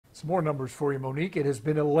Some more numbers for you, Monique. It has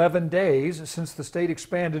been 11 days since the state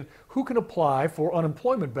expanded who can apply for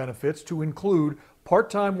unemployment benefits to include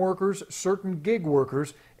part-time workers, certain gig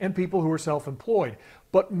workers, and people who are self-employed.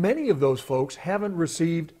 But many of those folks haven't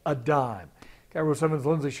received a dime. KIRO 7's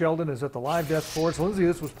Lindsay Sheldon is at the live desk for us. Lindsay,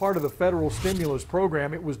 this was part of the federal stimulus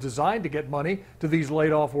program. It was designed to get money to these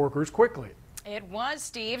laid-off workers quickly. It was,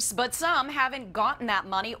 Steve's, but some haven't gotten that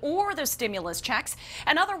money or the stimulus checks.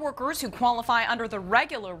 And other workers who qualify under the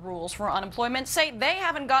regular rules for unemployment say they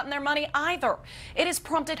haven't gotten their money either. It has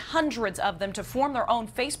prompted hundreds of them to form their own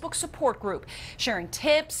Facebook support group, sharing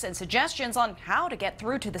tips and suggestions on how to get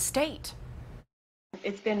through to the state.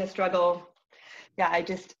 It's been a struggle. Yeah,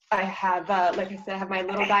 I have, like I said, I have my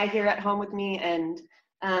little guy here at home with me, and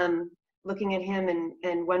looking at him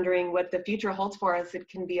and wondering what the future holds for us. It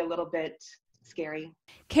can be a little bit scary.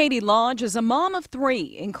 Katie Lodge is a mom of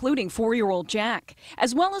 3, including 4-year-old Jack,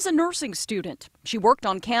 as well as a nursing student. She worked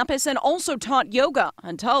on campus and also taught yoga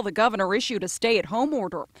until the governor issued a stay-at-home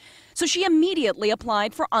order. So she immediately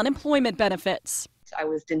applied for unemployment benefits. I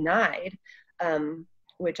was denied,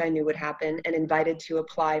 which I knew would happen, and invited to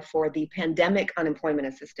apply for the Pandemic Unemployment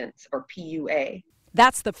Assistance, or PUA.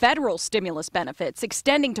 That's the federal stimulus benefits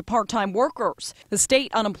extending to part-time workers. The state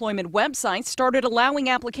unemployment website started allowing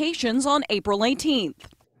applications on April 18th.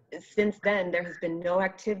 Since then, there has been no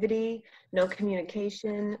activity, no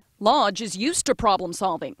communication. Lodge is used to problem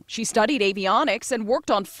solving. She studied avionics and worked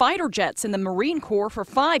on fighter jets in the Marine Corps for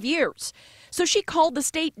 5 years. So she called the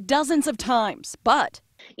state dozens of times, but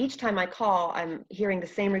each time I call, I'm hearing the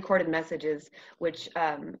same recorded messages, which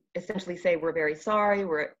essentially say we're very sorry,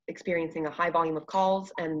 we're experiencing a high volume of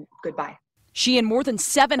calls, and goodbye. She and more than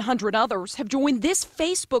 700 others have joined this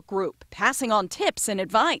Facebook group, passing on tips and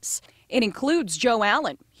advice. It includes Joe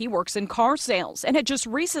Allen. He works in car sales and had just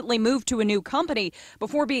recently moved to a new company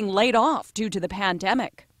before being laid off due to the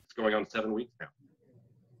pandemic. It's going on 7 weeks now.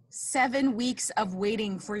 7 weeks of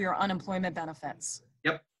waiting for your unemployment benefits.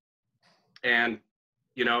 Yep. And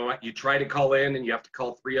you know, you try to call in and you have to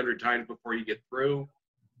call 300 times before you get through.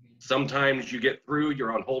 Sometimes you get through,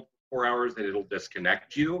 you're on hold for 4 hours, and it'll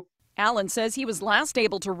disconnect you. Allen says he was last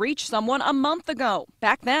able to reach someone a month ago.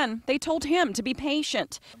 Back then, they told him to be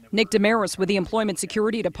patient. Nick Damaris with the Employment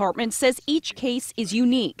Security Department says each case is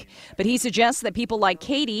unique, but he suggests that people like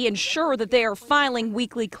Katie ensure that they are filing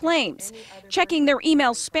weekly claims, checking their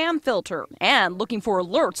email spam filter, and looking for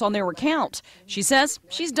alerts on their account. She says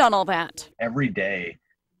she's done all that. Every day,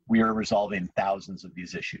 we are resolving thousands of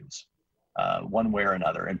these issues, one way or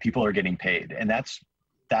another, and people are getting paid. And that's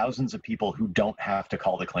thousands of people who don't have to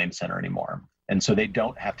call the claim center anymore. And so they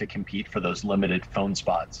don't have to compete for those limited phone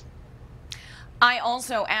spots. I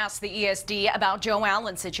also asked the ESD about Joe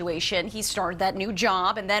Allen's situation. He started that new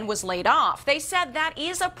job and then was laid off. They said that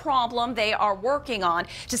is a problem they are working on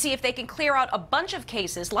to see if they can clear out a bunch of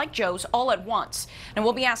cases like Joe's all at once. And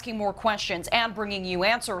we'll be asking more questions and bringing you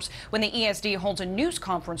answers when the ESD holds a news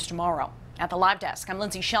conference tomorrow. At the live desk, I'm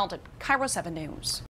Lindsay Sheldon, KIRO 7 News.